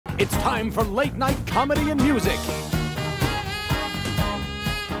It's time for late night comedy and music.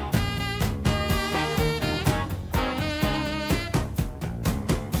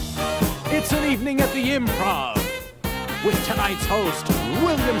 It's an evening at the Improv with tonight's host,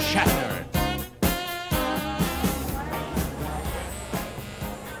 William Shatner.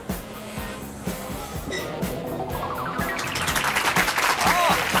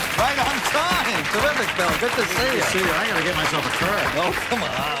 Terrific, Bill. Good to see you. Good to see you. I gotta get myself a card. Oh, come on.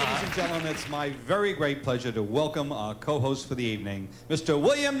 Ladies and gentlemen, it's my very great pleasure to welcome our co-host for the evening, Mr.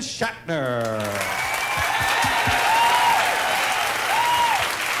 William Shatner.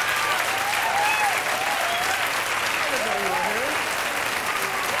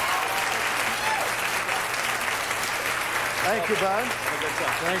 Thank you, Bud.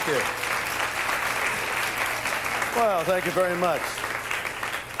 Thank you. Well, thank you very much.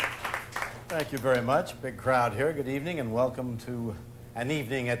 Thank you very much. Big crowd here. Good evening and welcome to an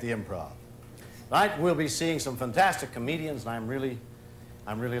evening at the Improv. Tonight we'll be seeing some fantastic comedians, and I'm really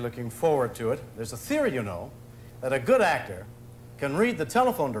looking forward to it. There's a theory, you know, that a good actor can read the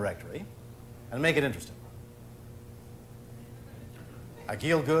telephone directory and make it interesting. Like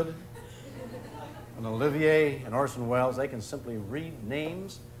Gielgud and Olivier and Orson Welles, they can simply read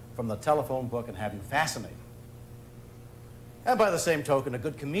names from the telephone book and have you fascinated. And by the same token, a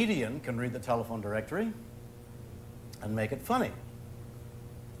good comedian can read the telephone directory and make it funny.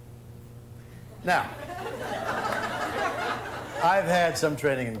 Now, I've had some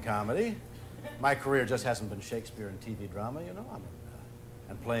training in comedy. My career just hasn't been Shakespeare and TV drama, you know.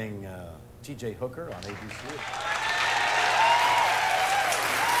 I'm playing T.J. Hooker on ABC.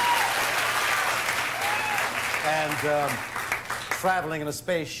 And traveling in a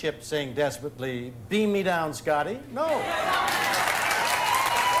spaceship saying desperately, "Beam me down, Scotty." No.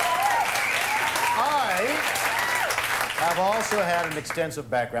 I have also had an extensive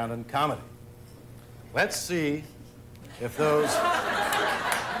background in comedy. Let's see if those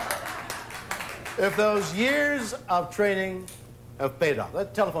years of training have paid off.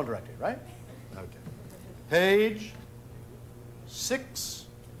 That's telephone directory, right? Okay. Page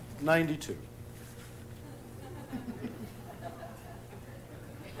 692.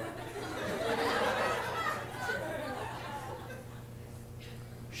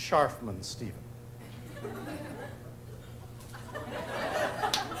 Sharfman Stephen.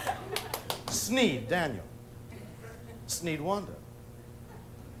 Sneed Daniel. Sneed Wanda.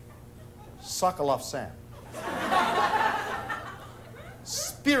 Sokoloff Sam.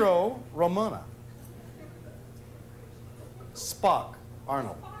 Spiro Romana. Spock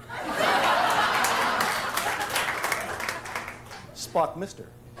Arnold. Spock Mister.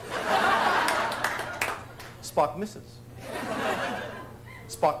 Spock Mrs.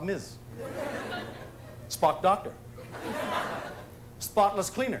 Spock Ms. Spock Doctor. Spotless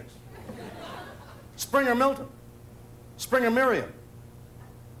Cleaners. Springer Milton. Springer Miriam.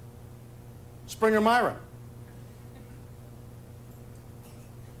 Springer Myron.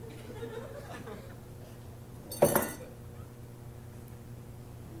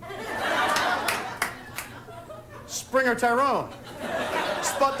 Springer Tyrone.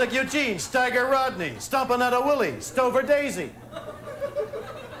 Sputnik Eugene. Stagger Rodney. Stompanetta Willie. Stover Daisy.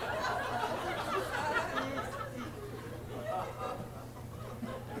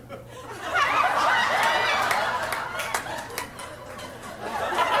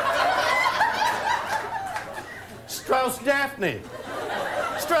 Strauss Daphne,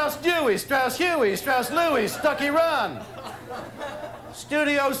 Strauss Dewey, Strauss Huey, Strauss Louie, Stucky Run,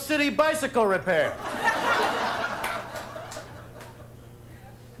 Studio City Bicycle Repair.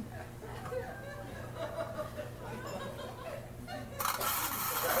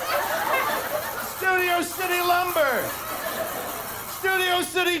 Studio City Lumber, Studio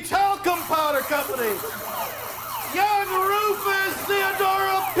City Talcum Powder Company, Young Rufus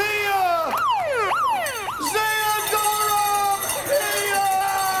Theodora Pia.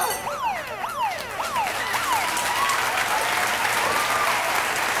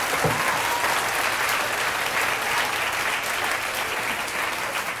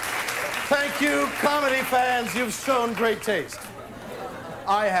 Thank you, comedy fans. You've shown great taste.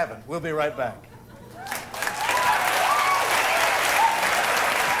 I haven't. We'll be right back.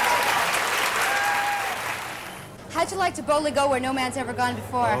 How'd you like to boldly go where no man's ever gone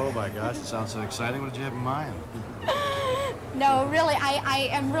before? Oh my gosh, it sounds so exciting. What did you have in mind? No, really, I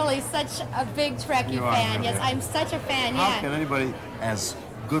am really such a big Trekkie fan. Yes, I'm such a fan, How yeah. can anybody as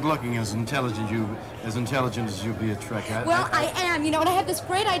good looking, as intelligent as you be a Trek. Well, I am, you know, and I have this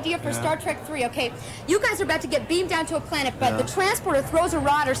great idea for Star Trek 3, okay? You guys are about to get beamed down to a planet, but the transporter throws a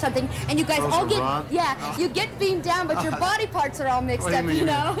rod or something, and you guys all get, you get beamed down, but your body parts are all mixed up, you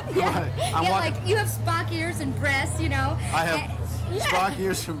know? Like you have Spock ears and breasts, you know? I have Spock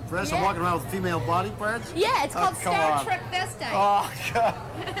ears and breasts. I'm walking around with female body parts? Yeah, it's called Star Trek Vestite. Oh, God.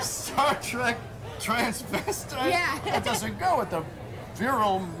 Star Trek transvestite? Yeah. That doesn't go with the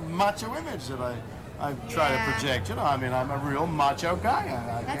virile macho image that I try to project. You know, I mean, I'm a real macho guy.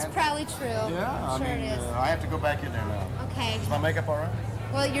 That's probably true. Yeah, sure I mean, it is. I have to go back in there now. Okay. Is my makeup all right?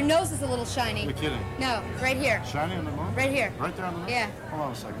 Well, your nose is a little shiny. You're kidding. No, right here. Shiny on the moon? Right here. Right there on the moon? Yeah. Hold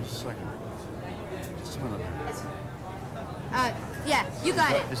on a second, just a second. Just a minute. Yeah, you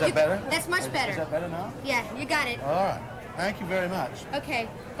got it. Is that better? That's much better. Is that better now? Yeah, you got it. All right. Thank you very much. Okay,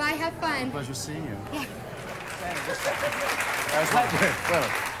 bye, have fun. Pleasure seeing you. Yeah.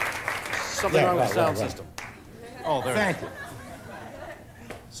 Something wrong with the sound system. Oh, there. Thank you.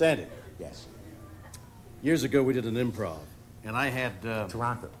 Sandy, Yes. years ago we did an improv, and I had...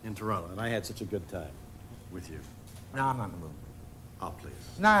 Toronto. In Toronto, and I had such a good time with you. No, I'm not in the mood. Oh, please.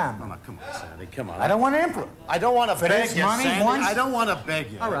 Nah, No, no, come on, Sandy, come on. I don't want to improv. I don't want to For beg this you, money, Sandy. once? I don't want to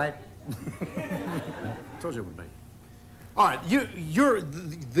beg you. All right. Told you it would be. All right, you're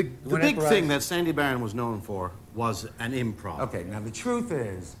the big improvise? thing that Sandy Barron was known for was an improv. Okay, now the truth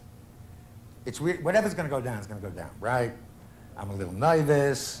is, it's weird. Whatever's going to go down is going to go down, right? I'm a little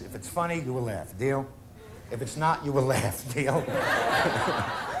nervous. If it's funny, you will laugh. Deal? If it's not, you will laugh. Deal?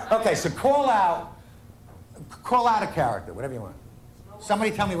 Okay, so call out a character, whatever you want.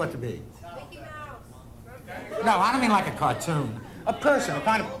 Somebody tell me what to be. No, I don't mean like a cartoon. A person, a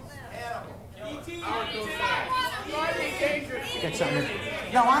kind of... Get something.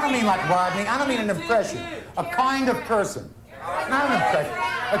 No, I don't mean like Rodney. I don't mean an impression. A kind of person. Not an impression.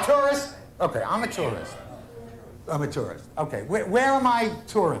 A tourist? Okay, I'm a tourist. I'm a tourist. Okay, where am I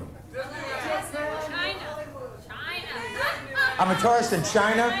touring? I'm a tourist in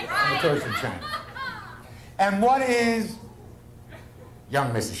China? I'm a tourist in China. And what is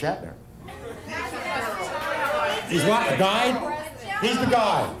young Mr. Shatner? He's what, a guide? He's the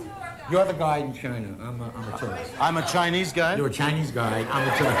guide. You're the guide in China. I'm a tourist. I'm a Chinese guy. You're a Chinese guide. I'm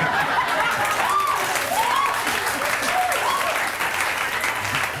a tourist.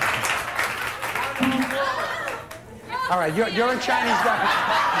 All right, you're a Chinese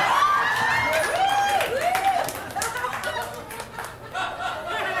guy.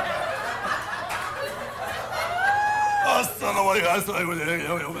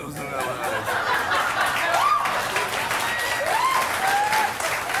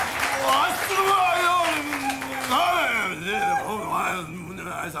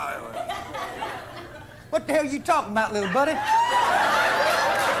 What the hell are you talking about, little buddy?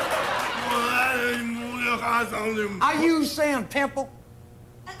 Are you saying temple?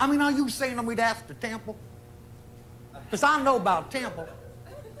 I mean, are you saying we'd ask the temple? Because I know about temple.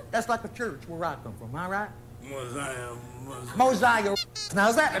 That's like a church where I come from, all right? Mosiah. Now,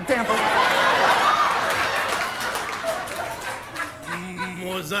 is that the temple?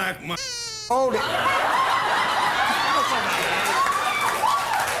 Hold it.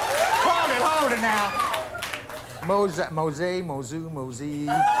 Hold it now. Mosey.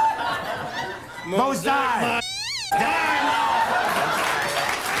 Mosai.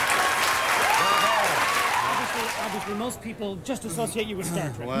 Obviously, most people just associate you with Star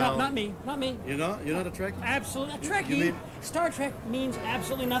Trek. Well, not me. You're not a Trekkie? Absolutely. A Trekkie. You mean- Star Trek means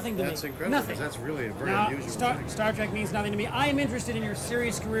absolutely nothing to That's me. incredible. Nothing. 'Cause that's really a very Now, unusual thing. Star Trek means nothing to me. I am interested in your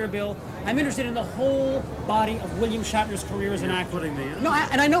serious career, Bill. I'm interested in the whole body of William Shatner's career as an actor. putting me in? No,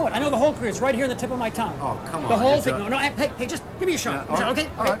 and I know it. I know the whole career. It's right here on the tip of my tongue. Oh, come The on. whole It's thing. No, hey, just give me a shot. all right. Okay?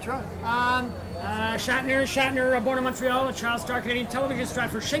 All right, try. Shatner, born in Montreal, a child star, Canadian television star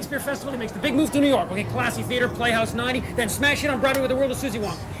for Shakespeare Festival. He makes the big move to New York. Okay, classy theater, Playhouse 90, then smash it on Broadway with The World of Susie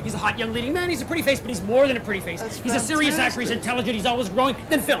Wong. He's a hot young leading man. He's a pretty face, but he's more than a pretty face. He's a serious actor. He's intelligent. He's always growing.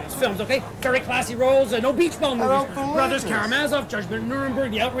 Then films, okay? Very classy roles. No beach ball movies. Brothers Karamazov, Judgment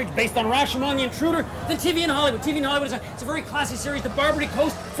Nuremberg, The Outrage, based on Rashomon, The Intruder. Then TV in Hollywood. TV in Hollywood is it's a very classy series. The Barbary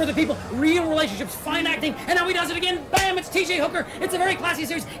Coast for the people. Real relationships, fine acting, and now he does it again. Bam! It's T.J. Hooker. It's a very classy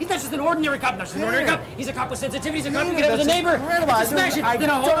series. He's not just an ordinary cop. Not just an ordinary cop. He's a cop with sensitivity. He's a cop who can have with a neighbor. It's a smash it. Then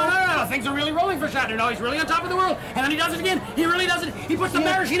hold on. Things are really rolling for Shatner. No, he's really on top of the world. And then he does it again. He really does it. He puts the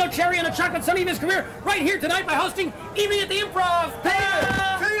maraschino cherry on the chocolate sunny of his career right here tonight by hosting Evening at the Improv.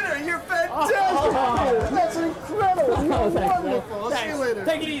 Peter, you're fantastic! That's incredible! You're wonderful! I'll see you later.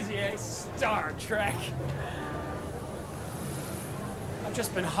 Take it easy, eh? Star Trek. I've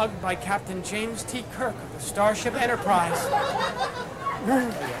just been hugged by Captain James T. Kirk of the Starship Enterprise.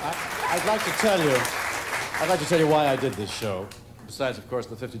 I'd like to tell you why I did this show, besides, of course,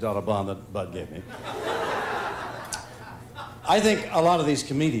 the $50 bond that Bud gave me. I think a lot of these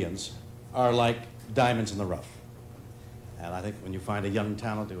comedians are like diamonds in the rough. And I think when you find a young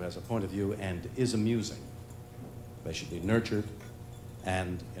talent who has a point of view and is amusing, they should be nurtured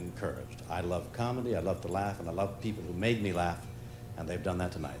and encouraged. I love comedy, I love to laugh, and I love people who made me laugh, and they've done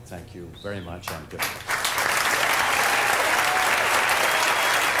that tonight. Thank you very much, and good night.